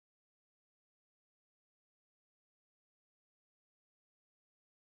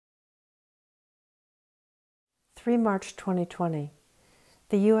3 March 2020.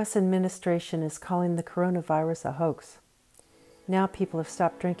 The U.S. administration is calling the coronavirus a hoax. Now people have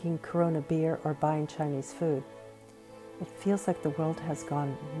stopped drinking Corona beer or buying Chinese food. It feels like the world has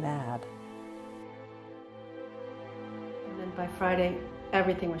gone mad. And then by Friday,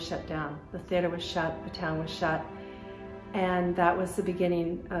 everything was shut down. The theater was shut, the town was shut, and that was the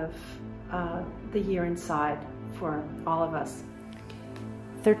beginning of the year inside for all of us.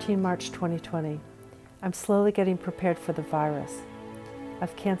 13 March 2020. I'm slowly getting prepared for the virus.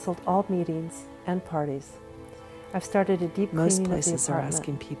 I've canceled all meetings and parties. I've started a deep cleaning of the apartment. Most places are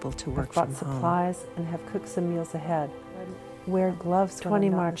asking people to work from home. I've bought supplies and have cooked some meals ahead. Wear gloves. 20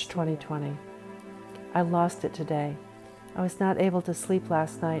 March 2020. I lost it today. I was not able to sleep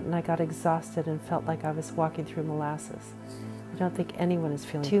last night and I got exhausted and felt like I was walking through molasses. I don't think anyone is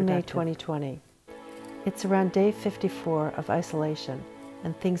feeling productive. 2 May 2020. It's around day 54 of isolation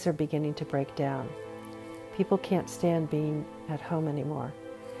and things are beginning to break down. People can't stand being at home anymore.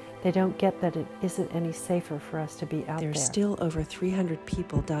 They don't get that it isn't any safer for us to be out there. There's still over 300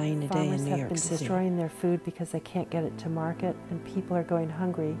 people dying a day in New York City. Farmers have been destroying their food because they can't get it to market, and people are going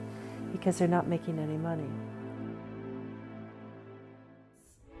hungry because they're not making any money.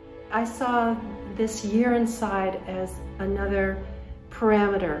 I saw this year inside as another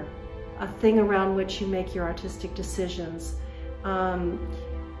parameter, a thing around which you make your artistic decisions.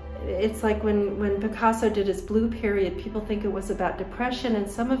 It's like when Picasso did his blue period, people think it was about depression, and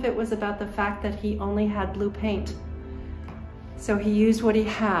some of it was about the fact that he only had blue paint. So he used what he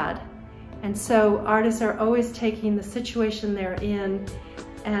had. And so artists are always taking the situation they're in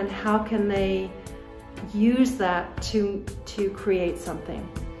and how can they use that to create something.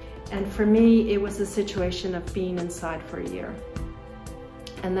 And for me, it was a situation of being inside for a year.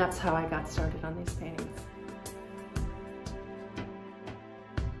 And that's how I got started on these paintings.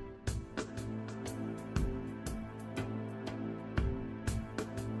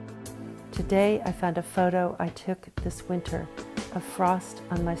 Today I found a photo I took this winter of frost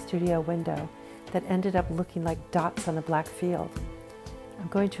on my studio window that ended up looking like dots on a black field. I'm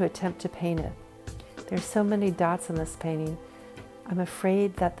going to attempt to paint it. There's so many dots in this painting, I'm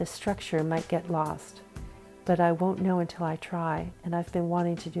afraid that the structure might get lost, but I won't know until I try, and I've been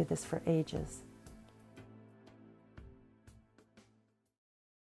wanting to do this for ages.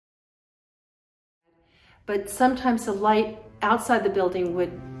 But sometimes the light outside the building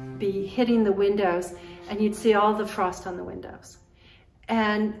would be hitting the windows and you'd see all the frost on the windows.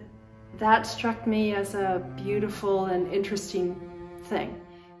 And that struck me as a beautiful and interesting thing.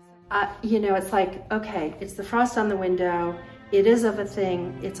 You know, it's like, okay, it's the frost on the window, it is of a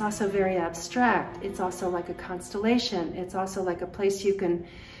thing, it's also very abstract, it's also like a constellation, it's also like a place you can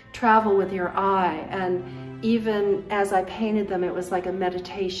travel with your eye. And even as I painted them, it was like a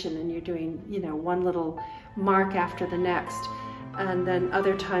meditation and you're doing, you know, one little mark after the next. And then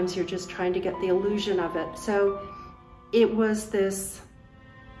other times you're just trying to get the illusion of it. So it was this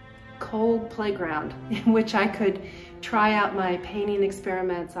cold playground in which I could try out my painting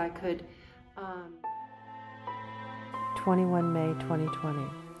experiments. I could 21 May 2020.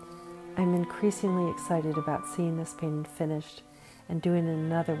 I'm increasingly excited about seeing this painting finished and doing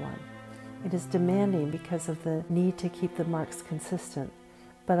another one. It is demanding because of the need to keep the marks consistent,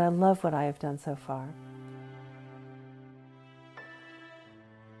 but I love what I have done so far.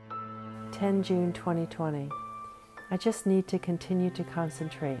 10 June 2020. I just need to continue to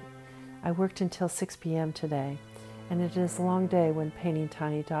concentrate. I worked until 6 p.m. today, and it is a long day when painting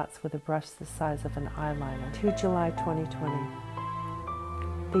tiny dots with a brush the size of an eyeliner. 2 July 2020.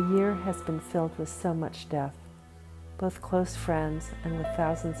 The year has been filled with so much death, both close friends and with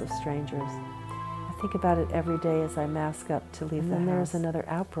thousands of strangers. I think about it every day as I mask up to leave the house. And then there's another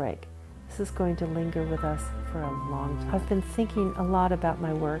outbreak. This is going to linger with us for a long time. I've been thinking a lot about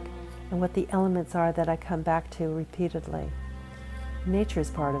my work and what the elements are that I come back to repeatedly. Nature is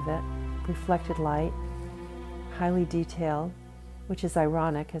part of it, reflected light, highly detailed, which is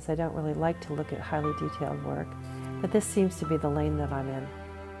ironic as I don't really like to look at highly detailed work, but this seems to be the lane that I'm in.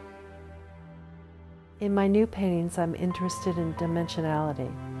 In my new paintings, I'm interested in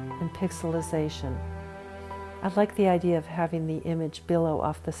dimensionality and pixelization. I like the idea of having the image billow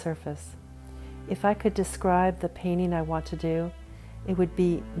off the surface. If I could describe the painting I want to do, it would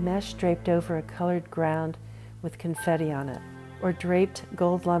be mesh draped over a colored ground with confetti on it, or draped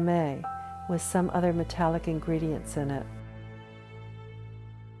gold lame with some other metallic ingredients in it.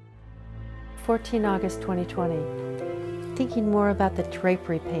 14 August 2020. Thinking more about the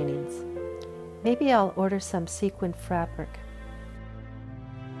drapery paintings. Maybe I'll order some sequin fabric.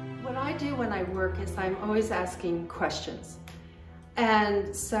 What I do when I work is I'm always asking questions.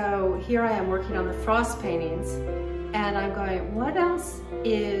 And so here I am working on the frost paintings, and I'm going, what else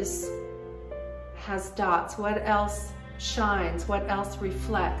has dots? What else shines? What else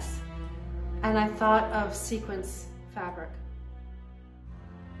reflects? And I thought of sequence fabric.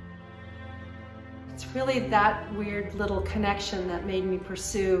 It's really that weird little connection that made me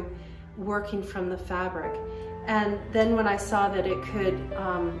pursue working from the fabric. And then when I saw that it could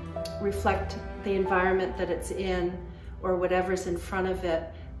reflect the environment that it's in, or whatever's in front of it,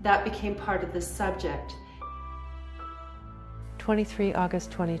 that became part of the subject. 23 August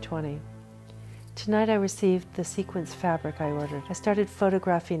 2020. Tonight I received the sequence fabric I ordered. I started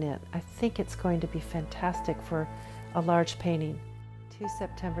photographing it. I think it's going to be fantastic for a large painting. 2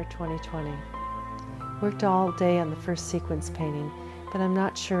 September 2020. Worked all day on the first sequence painting, but I'm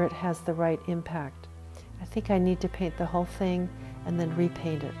not sure it has the right impact. I think I need to paint the whole thing and then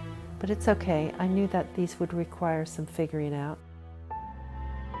repaint it. But it's okay. I knew that these would require some figuring out.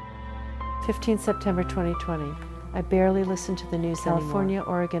 15 September 2020. I barely listen to the news anymore. California,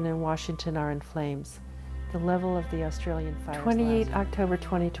 Oregon, and Washington are in flames. The level of the Australian fires. 28 October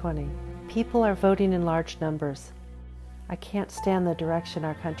 2020. People are voting in large numbers. I can't stand the direction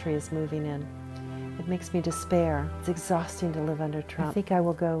our country is moving in. It makes me despair. It's exhausting to live under Trump. I think I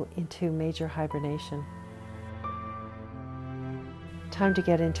will go into major hibernation. Time to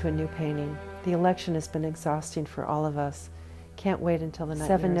get into a new painting. The election has been exhausting for all of us. Can't wait until the night.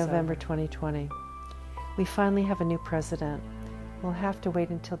 7 November 2020. We finally have a new president. We'll have to wait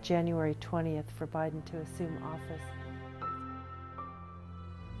until January 20th for Biden to assume office.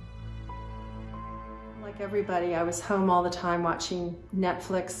 Like everybody, I was home all the time watching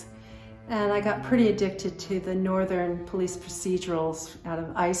Netflix, and I got pretty addicted to the northern police procedurals out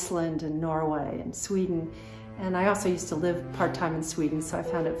of Iceland and Norway and Sweden. And I also used to live part-time in Sweden, so I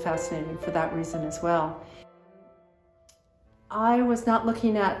found it fascinating for that reason as well. I was not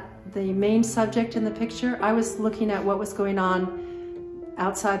looking at the main subject in the picture. I was looking at what was going on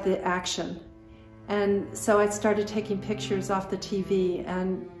outside the action. And so I started taking pictures off the TV.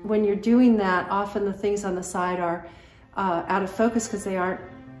 And when you're doing that, often the things on the side are out of focus because they aren't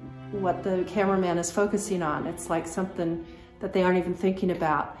what the cameraman is focusing on. It's like something that they aren't even thinking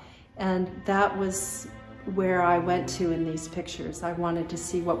about. And that was where I went to in these pictures. I wanted to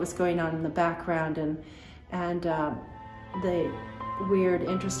see what was going on in the background and the weird,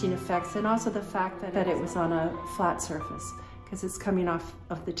 interesting effects, and also the fact that it was on a flat surface because it's coming off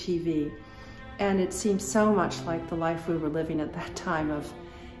of the TV. And it seemed so much like the life we were living at that time of,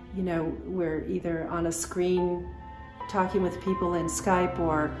 you know, we're either on a screen talking with people in Skype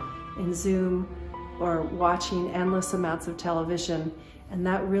or in Zoom or watching endless amounts of television. And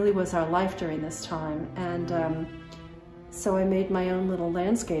that really was our life during this time. And so I made my own little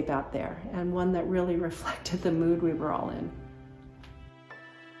landscape out there, and one that really reflected the mood we were all in.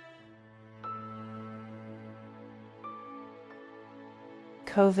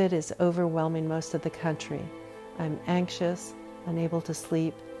 COVID is overwhelming most of the country. I'm anxious, unable to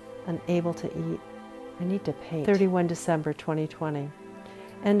sleep, unable to eat. I need to paint. 31 December 2020.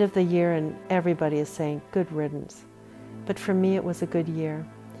 End of the year and everybody is saying good riddance. But for me it was a good year.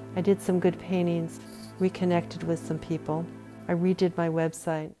 I did some good paintings, reconnected with some people. I redid my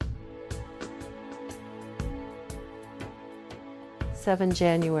website. 7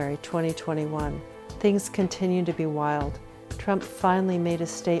 January 2021. Things continue to be wild. Trump finally made a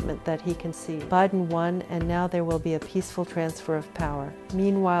statement that he concedes. Biden won, and now there will be a peaceful transfer of power.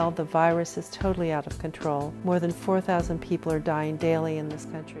 Meanwhile, the virus is totally out of control. More than 4,000 people are dying daily in this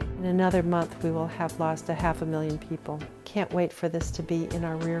country. In another month, we will have lost 500,000 people. Can't wait for this to be in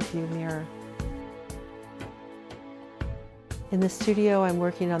our rearview mirror. In the studio, I'm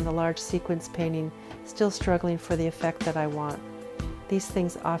working on the large sequence painting, still struggling for the effect that I want. These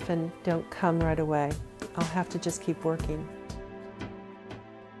things often don't come right away. I'll have to just keep working.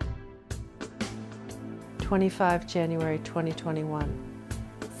 25 January 2021.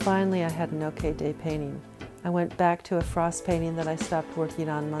 Finally, I had an okay day painting. I went back to a frost painting that I stopped working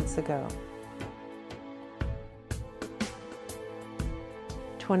on months ago.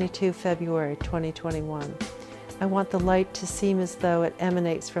 22 February 2021. I want the light to seem as though it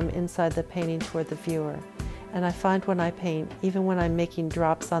emanates from inside the painting toward the viewer. And I find when I paint, even when I'm making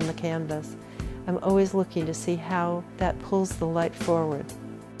drops on the canvas, I'm always looking to see how that pulls the light forward.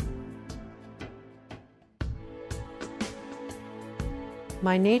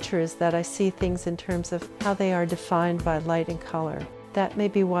 My nature is that I see things in terms of how they are defined by light and color. That may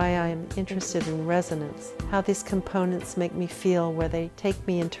be why I am interested in resonance, how these components make me feel, where they take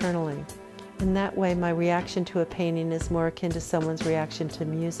me internally. In that way, my reaction to a painting is more akin to someone's reaction to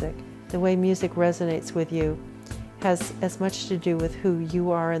music. The way music resonates with you has as much to do with who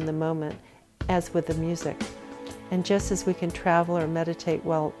you are in the moment as with the music. And just as we can travel or meditate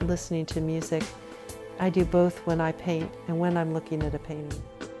while listening to music, I do both when I paint and when I'm looking at a painting.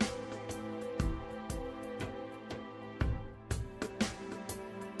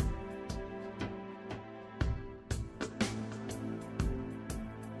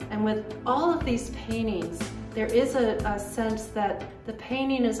 And with all of these paintings, there is a sense that the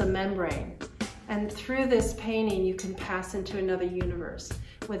painting is a membrane. And through this painting, you can pass into another universe.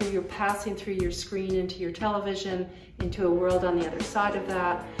 Whether you're passing through your screen into your television, into a world on the other side of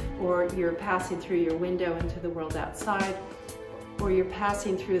that, or you're passing through your window into the world outside, or you're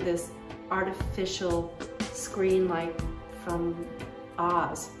passing through this artificial screen like from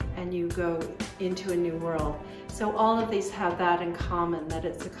Oz, and you go into a new world. So all of these have that in common, that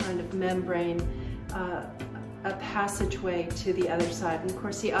it's a kind of membrane, a passageway to the other side. And of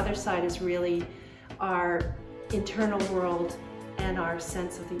course the other side is really our internal world and our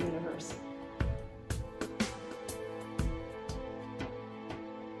sense of the universe.